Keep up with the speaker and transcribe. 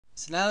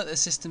So now that the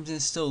system's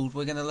installed,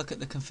 we're going to look at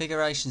the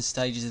configuration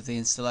stages of the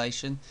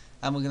installation,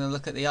 and we're going to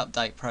look at the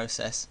update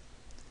process.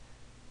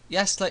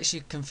 Yes lets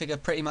you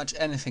configure pretty much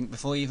anything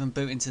before you even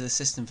boot into the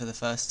system for the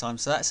first time,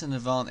 so that's an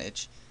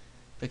advantage,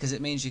 because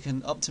it means you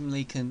can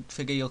optimally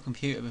configure your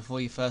computer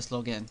before you first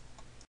log in.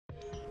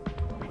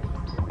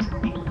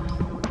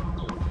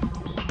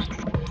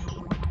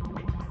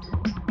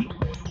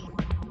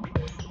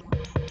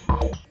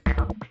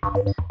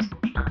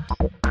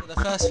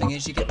 The first thing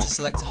is you get to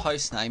select a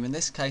host name. In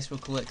this case we'll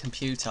call it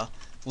computer.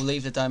 We'll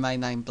leave the domain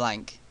name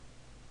blank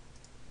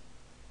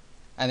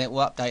and it will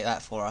update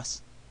that for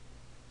us.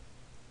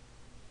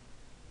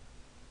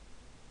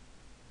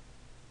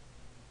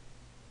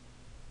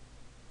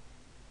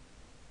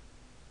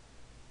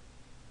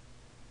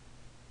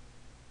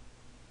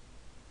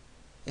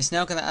 It's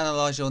now going to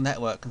analyse your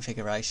network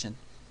configuration.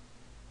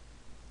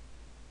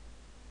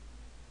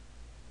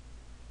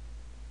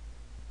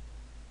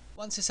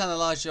 Once it's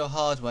analysed your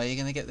hardware, you're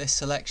going to get this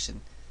selection.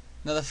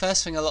 Now the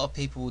first thing a lot of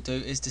people will do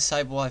is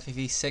disable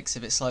IPv6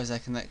 if it slows their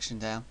connection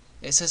down.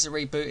 It says a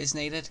reboot is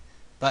needed,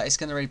 but it's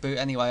going to reboot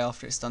anyway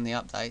after it's done the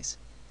updates.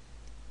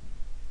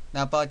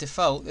 Now by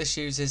default this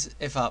uses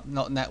if up,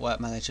 not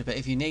Network Manager, but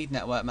if you need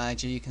Network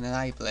Manager you can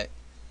enable it.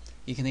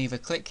 You can either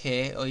click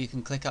here or you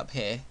can click up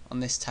here on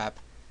this tab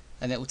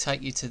and it will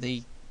take you to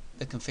the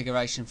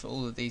configuration for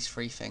all of these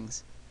three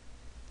things.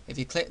 If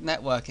you click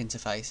Network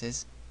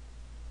Interfaces,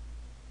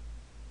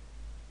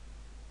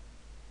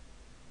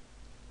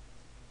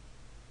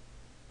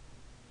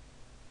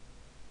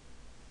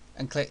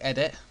 and click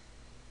Edit,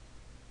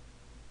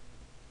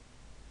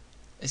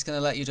 it's going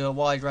to let you do a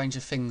wide range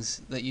of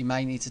things that you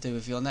may need to do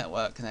with your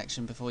network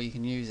connection before you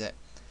can use it.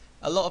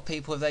 A lot of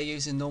people, if they're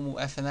using normal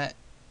Ethernet,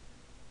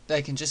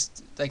 they can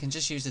just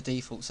use the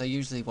defaults. They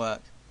usually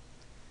work.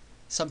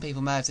 Some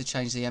people may have to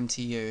change the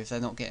MTU if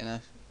they're not getting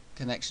a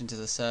connection to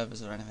the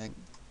servers or anything.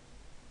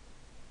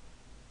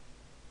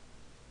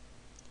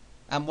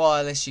 And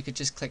wireless, you could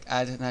just click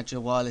Add and add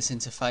your wireless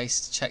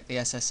interface, check the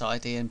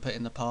SSID and put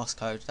in the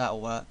passcode. That'll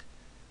work.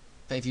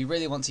 But if you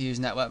really want to use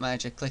Network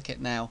Manager, click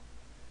it now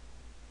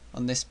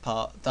on this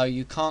part, though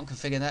you can't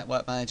configure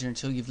Network Manager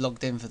until you've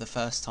logged in for the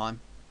first time.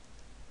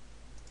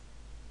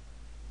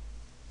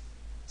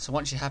 So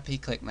once you're happy,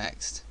 click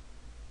Next.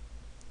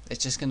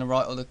 It's just going to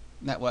write all the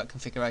network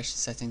configuration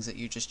settings that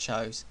you just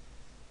chose.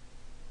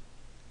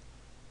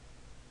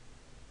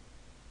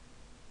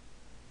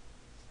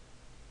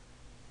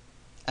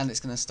 And it's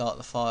going to start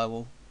the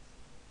firewall.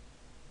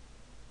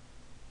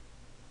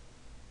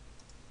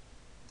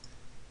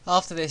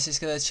 After this it's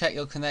going to check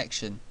your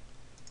connection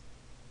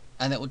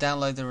and it will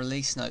download the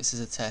release notes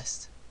as a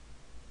test.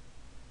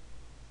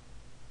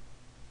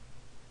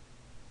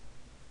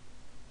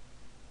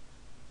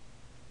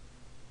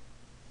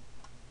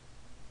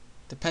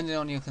 Depending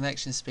on your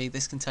connection speed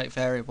this can take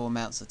variable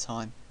amounts of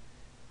time.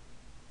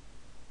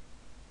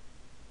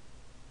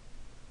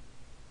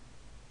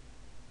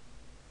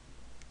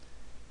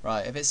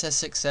 Right, if it says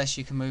success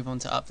you can move on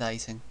to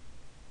updating.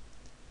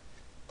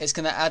 It's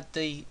going to add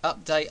the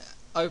update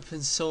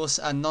open source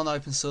and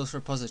non-open source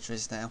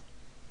repositories now.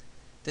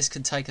 This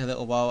can take a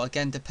little while,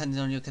 again depending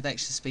on your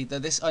connection speed, though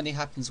this only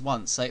happens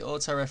once. They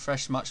auto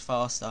refresh much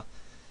faster.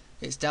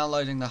 It's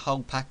downloading the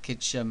whole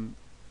package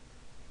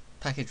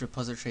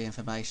repository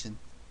information.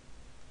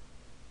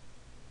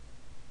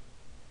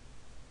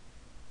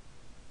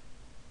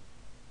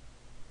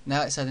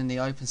 Now it's adding the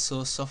open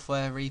source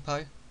software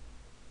repo.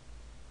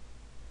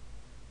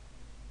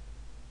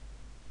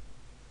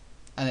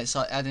 And it's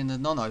adding the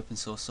non-open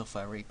source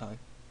software repo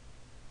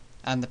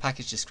and the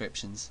package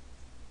descriptions.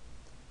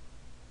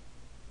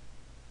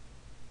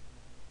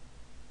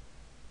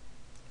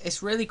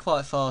 It's really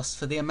quite fast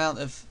for the amount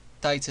of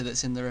data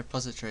that's in the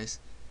repositories.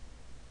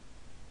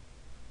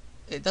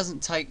 It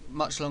doesn't take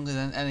much longer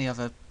than any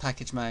other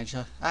package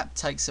manager. App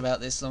takes about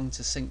this long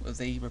to sync with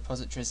the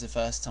repositories the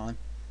first time,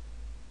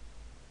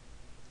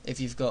 if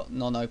you've got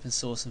non-open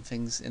source and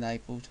things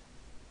enabled.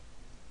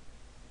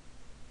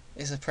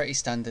 It's a pretty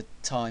standard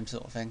time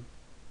sort of thing.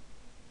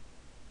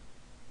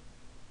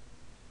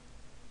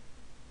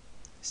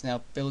 It's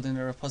now building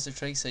a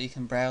repository so you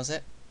can browse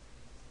it.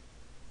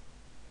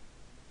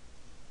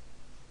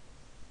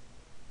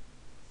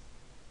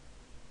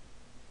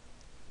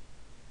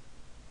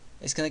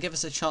 It's going to give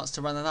us a chance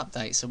to run an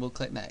update, so we'll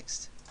click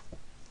Next.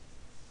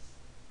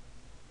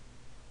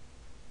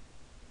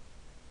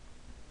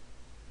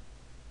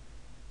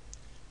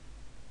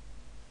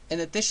 In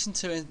addition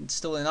to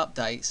installing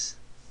updates,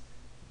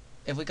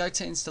 if we go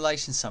to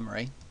installation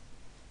summary,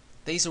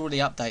 these are all the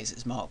updates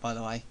it's marked, by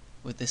the way,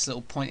 with this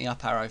little pointy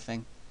up arrow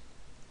thing.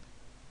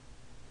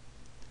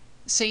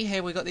 See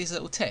here we've got these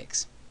little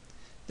ticks.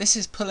 This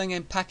is pulling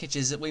in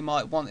packages that we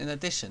might want in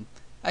addition.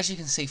 As you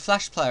can see,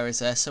 Flash Player is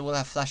there, so we'll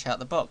have Flash out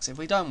the box. If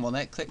we don't want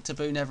it, click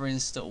Taboo Never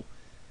Install,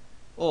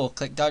 or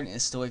click Don't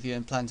Install if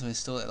you plan to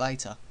install it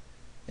later.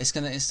 It's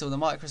going to install the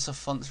Microsoft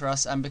font for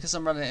us, and because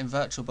I'm running it in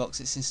VirtualBox,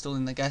 it's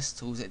installing the guest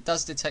tools. It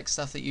does detect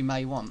stuff that you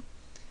may want.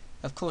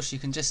 Of course, you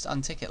can just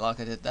untick it like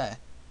I did there,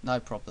 no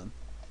problem.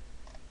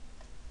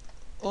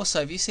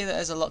 Also, if you see that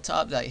there's a lot to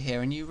update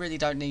here and you really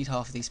don't need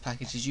half of these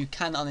packages, you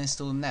can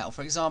uninstall them now.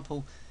 For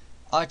example,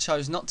 I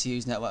chose not to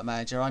use Network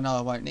Manager. I know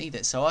I won't need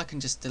it, so I can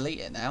just delete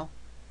it now.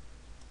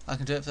 I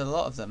can do it for a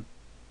lot of them.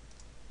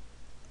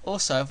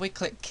 Also, if we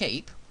click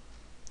Keep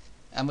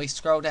and we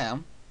scroll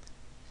down,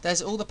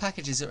 there's all the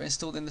packages that are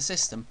installed in the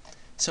system.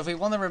 So if we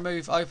want to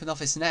remove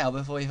OpenOffice now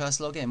before we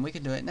first log in, we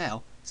can do it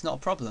now. It's not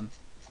a problem.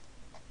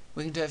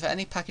 We can do it for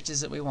any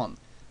packages that we want.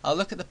 I'll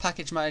look at the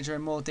package manager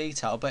in more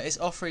detail, but it's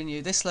offering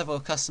you this level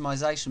of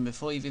customization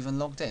before you've even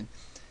logged in.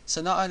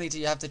 So not only do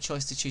you have the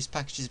choice to choose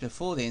packages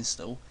before the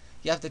install,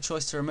 you have the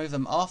choice to remove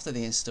them after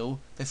the install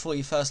before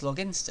you first log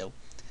in still.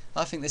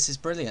 I think this is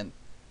brilliant,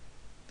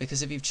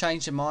 because if you've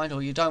changed your mind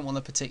or you don't want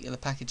a particular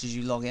package as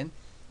you log in,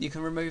 you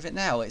can remove it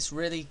now. It's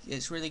really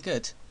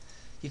good.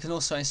 You can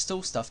also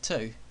install stuff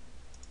too.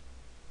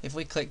 If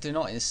we click do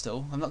not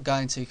install, I'm not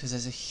going to because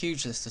there's a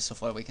huge list of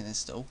software we can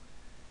install.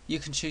 You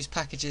can choose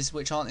packages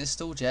which aren't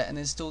installed yet and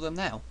install them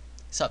now.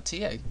 It's up to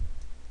you.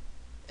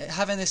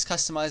 Having this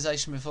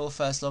customization before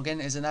first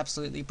login is an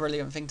absolutely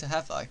brilliant thing to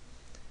have though.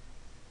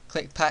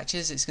 Click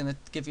patches, it's going to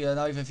give you an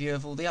overview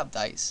of all the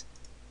updates.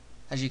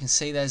 As you can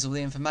see, there's all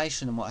the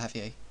information and what have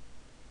you.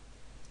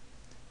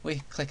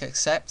 We click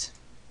accept,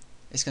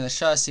 it's going to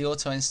show us the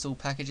auto install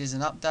packages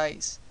and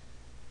updates.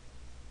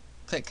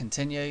 Click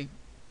continue,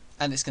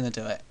 and it's going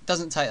to do it.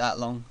 Doesn't take that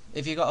long.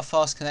 If you've got a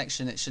fast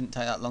connection, it shouldn't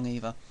take that long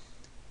either.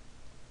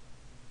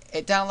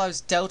 It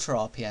downloads Delta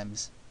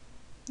RPMs.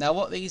 Now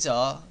what these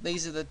are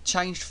the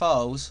changed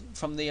files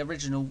from the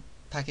original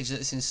package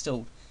that's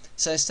installed.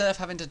 So instead of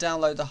having to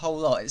download the whole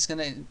lot, it's going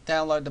to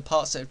download the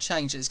parts that have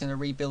changed. It's going to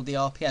rebuild the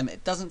RPM.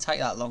 It doesn't take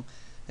that long.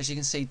 As you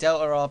can see,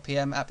 Delta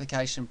RPM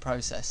application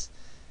progress.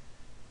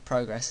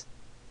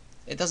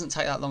 It doesn't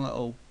take that long at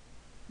all.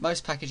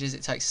 Most packages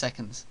it takes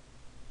seconds,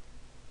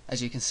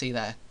 as you can see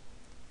there.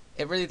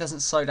 It really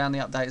doesn't slow down the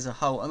update as a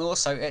whole, and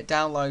also it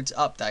downloads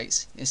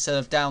updates instead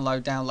of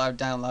download,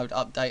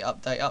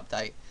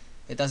 update.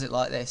 It does it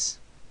like this.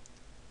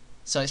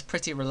 So it's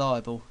pretty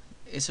reliable.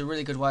 It's a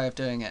really good way of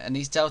doing it, and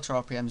these Delta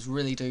RPMs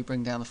really do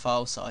bring down the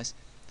file size.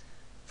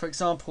 For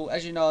example,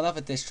 as you know on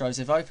other distros,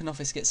 if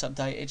OpenOffice gets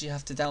updated, you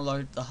have to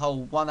download the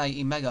whole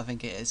 180 meg, I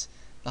think it is,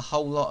 the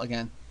whole lot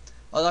again.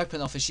 On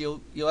OpenOffice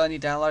you'll only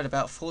download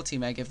about 40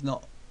 meg, if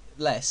not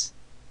less,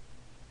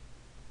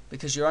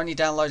 because you're only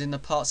downloading the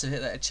parts of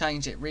it that are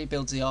changed. It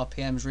rebuilds the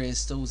RPMs,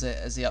 reinstalls it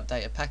as the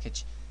updated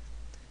package.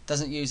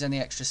 Doesn't use any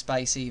extra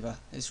space either.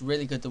 It's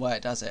really good the way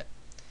it does it.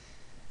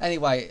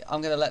 Anyway,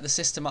 I'm going to let the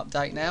system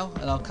update now,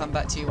 and I'll come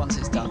back to you once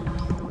it's done.